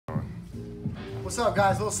What's up,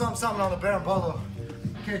 guys? A little something on the Berimbolo.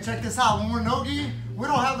 Okay, check this out. When we're NoGi, we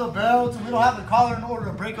don't have the belt and we don't have the collar in order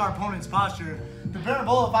to break our opponent's posture. The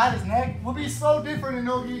Berimbolo, if I had his neck, would be so different in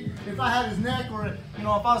NoGi if I had his neck, or if I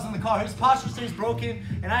was in the car. His posture stays broken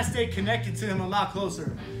and I stay connected to him a lot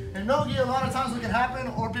closer. In NoGi, a lot of times what can happen,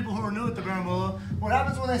 or people who are new at the Berimbolo, what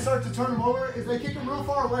happens when they start to turn him over is they kick him real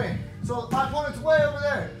far away. So my opponent's way over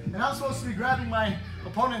there, and I'm supposed to be grabbing my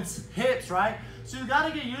opponent's hips, right? So you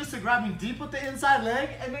gotta get used to grabbing deep with the inside leg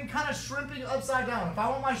and then kind of shrimping upside down. If I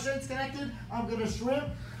want my shins connected, I'm gonna shrimp,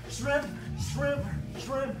 shrimp, shrimp,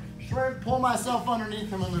 shrimp, shrimp, pull myself underneath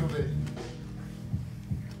him a little bit.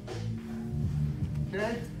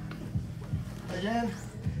 Okay? Again,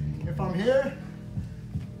 if I'm here,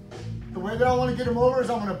 the way that I want to get him over is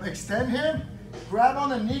I'm going to extend him, grab on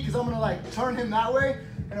the knee because I'm going to like turn him that way,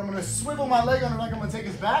 and I'm going to swivel my leg under like I'm going to take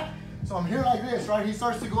his back. So I'm here like this, right? He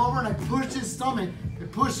starts to go over and I push his stomach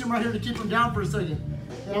and push him right here to keep him down for a second.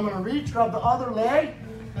 Then I'm going to reach, grab the other leg,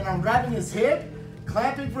 and I'm grabbing his hip,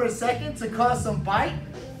 clamping for a second to cause some bite,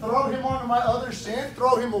 throw him onto my other shin,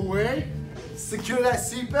 throw him away, secure that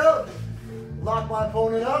seatbelt, lock my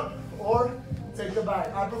opponent up, or take the bite.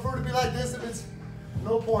 I prefer to be like this if it's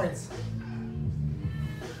no points.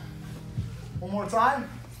 One more time.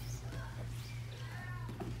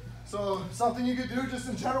 So something you could do just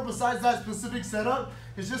in general besides that specific setup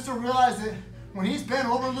is just to realize that when he's bent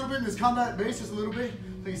over a little bit in this combat base, just a little bit,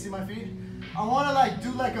 so you see my feet, I want to like do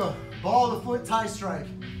like a ball of the foot tie strike,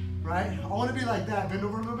 right? I want to be like that, bend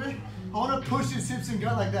over a little bit. I want to push his hips and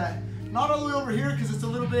gut like that. Not all the way over here because it's a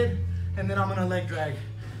little bit, and then I'm going to leg drag.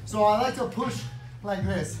 So I like to push like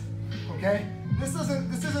this, okay? This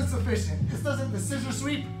isn't sufficient. The scissor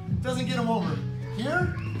sweep doesn't get him over.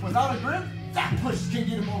 Here, without a grip, that push can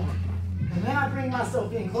get him over. And then I bring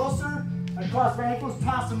myself in closer, I cross my ankles,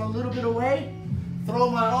 toss him a little bit away, throw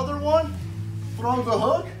my other one, throw the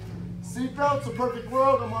hook, seatbelt's a perfect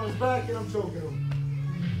world, I'm on his back and I'm choking him.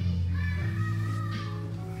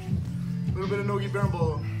 A little bit of NoGi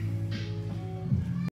Berimbolo.